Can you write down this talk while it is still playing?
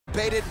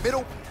elevated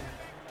middle.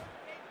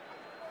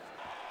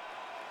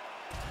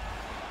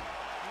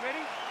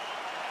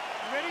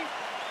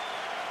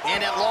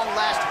 And at long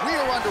last, we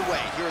are underway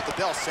here at the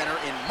Bell Center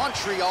in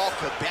Montreal,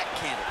 Quebec,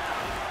 Canada.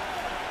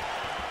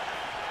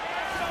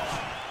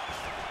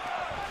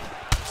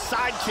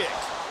 Side kick.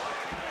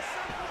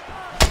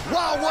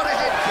 Wow, what a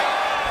head kick.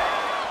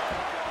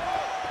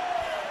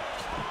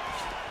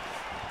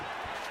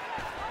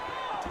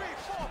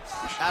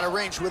 Out of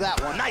range with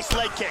that one. Nice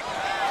leg kick.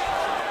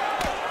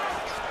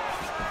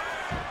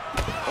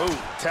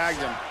 Oh, tagged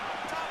him.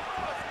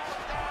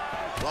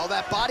 Well,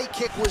 that body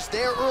kick was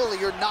there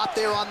earlier, not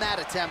there on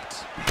that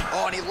attempt.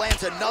 Oh, and he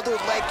lands another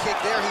leg kick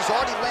there. He's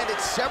already landed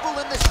several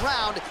in this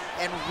round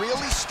and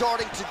really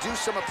starting to do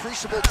some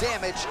appreciable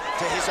damage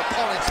to his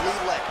opponent's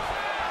lead leg.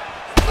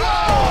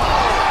 Oh!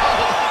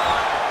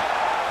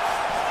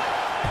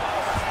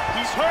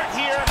 He's hurt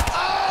here.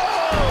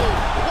 Oh!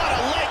 What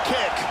a leg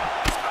kick.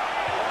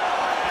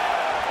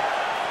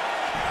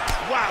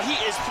 Wow, he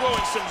is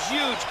throwing some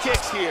huge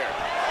kicks here.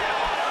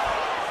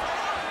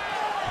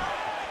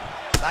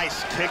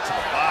 Nice kick to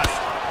the body.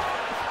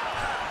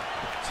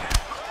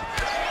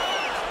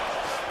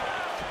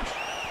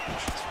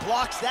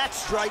 Blocks that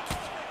strike.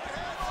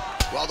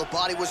 While the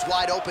body was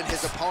wide open,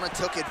 his opponent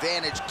took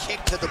advantage.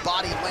 Kick to the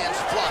body lands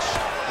flush.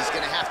 He's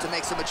going to have to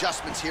make some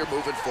adjustments here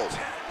moving forward.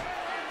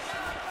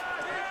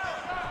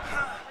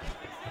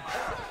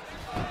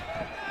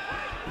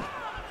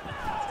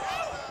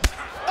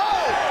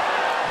 Oh!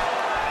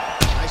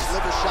 Nice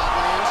liver shot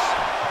lands.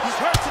 He's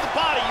hurt to the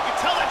body. You can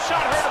tell that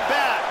shot hurt him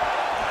bad.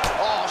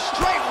 Oh,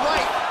 straight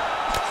right.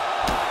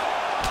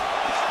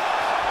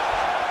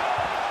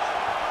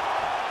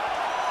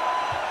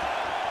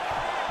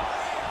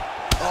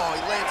 Oh,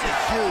 he lands a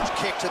huge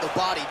kick to the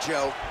body,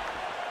 Joe.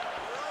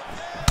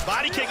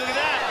 Body kick, look at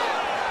that.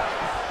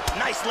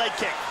 Nice leg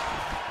kick.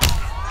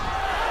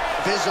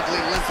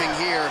 Visibly limping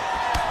here.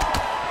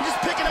 He's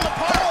just picking him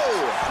apart.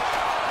 Oh!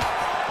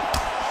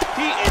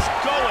 He is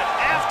going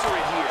after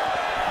it here.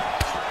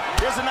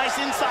 There's a nice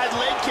inside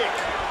leg kick.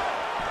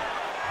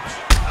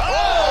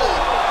 Oh!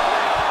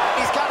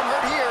 He's got him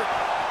hurt here.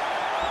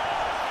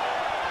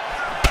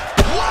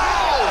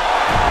 Wow!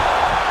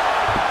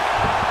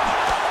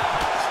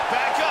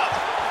 Back up.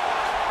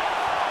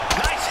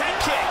 Nice head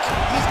kick.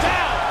 He's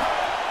down.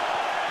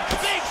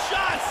 Big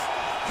shots.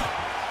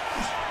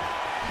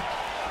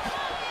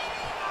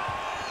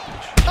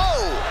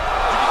 Oh!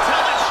 You can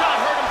tell that shot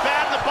hurt him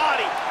bad in the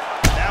body.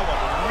 That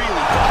one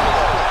really got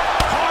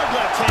hard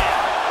left hand.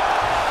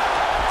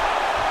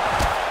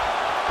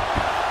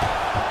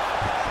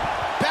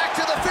 Back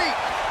to the feet.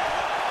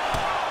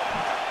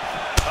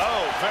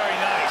 Oh, very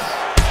nice.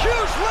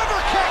 Huge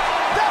liver kick.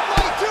 That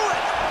might do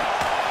it.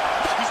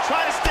 He's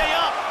trying to stay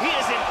up. He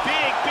is in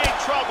big, big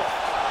trouble.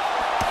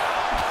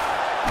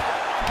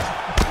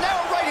 Now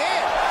a right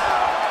hand.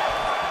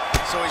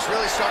 So he's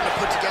really starting to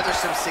put together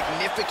some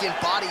significant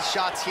body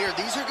shots here.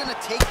 These are going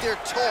to take their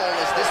toll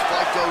as this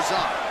fight goes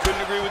on.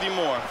 Couldn't agree with you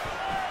more.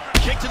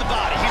 Kick to the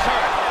body. He's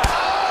hurt.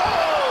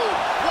 Oh!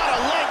 What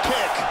a leg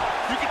kick.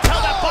 You can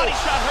tell that body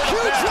shot hurt him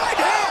Huge bad. right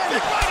hand.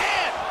 Big right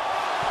hand.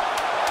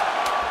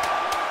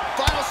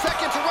 Final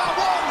seconds of round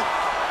one.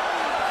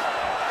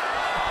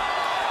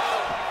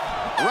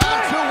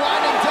 Round two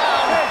winding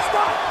down. Hey,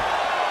 stop.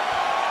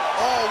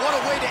 Oh, what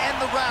a way to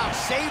end the round.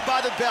 Saved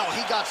by the bell.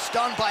 He got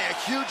stunned by a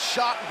huge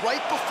shot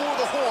right before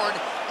the horn.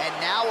 And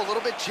now, a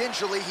little bit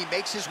gingerly, he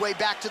makes his way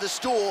back to the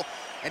stool.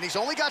 And he's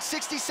only got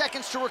 60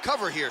 seconds to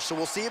recover here. So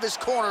we'll see if his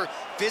corner,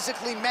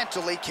 physically,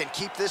 mentally, can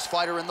keep this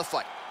fighter in the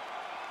fight.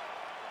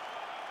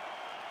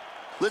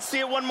 Let's see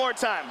it one more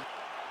time.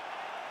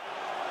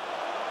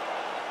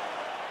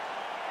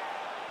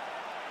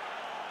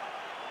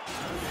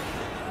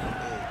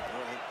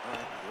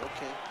 You're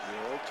okay.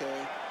 You're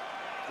okay.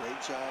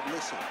 Great job.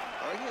 Listen.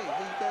 All right, hey, you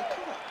got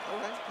caught. All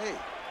right, hey.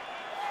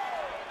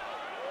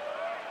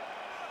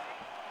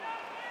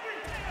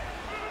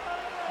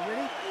 You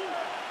ready?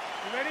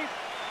 You ready?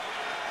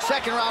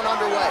 Second round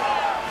underway.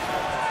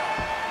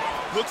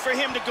 Look for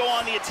him to go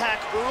on the attack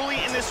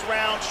early in this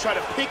round to try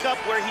to pick up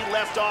where he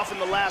left off in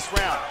the last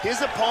round.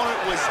 His opponent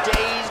was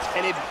dazed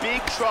and in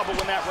big trouble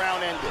when that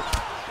round ended.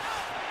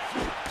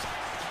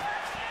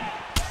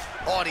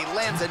 Oh, and he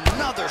lands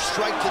another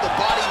strike to the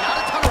body.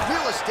 Not a ton of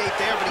real estate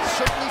there, but he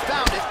certainly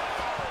found it.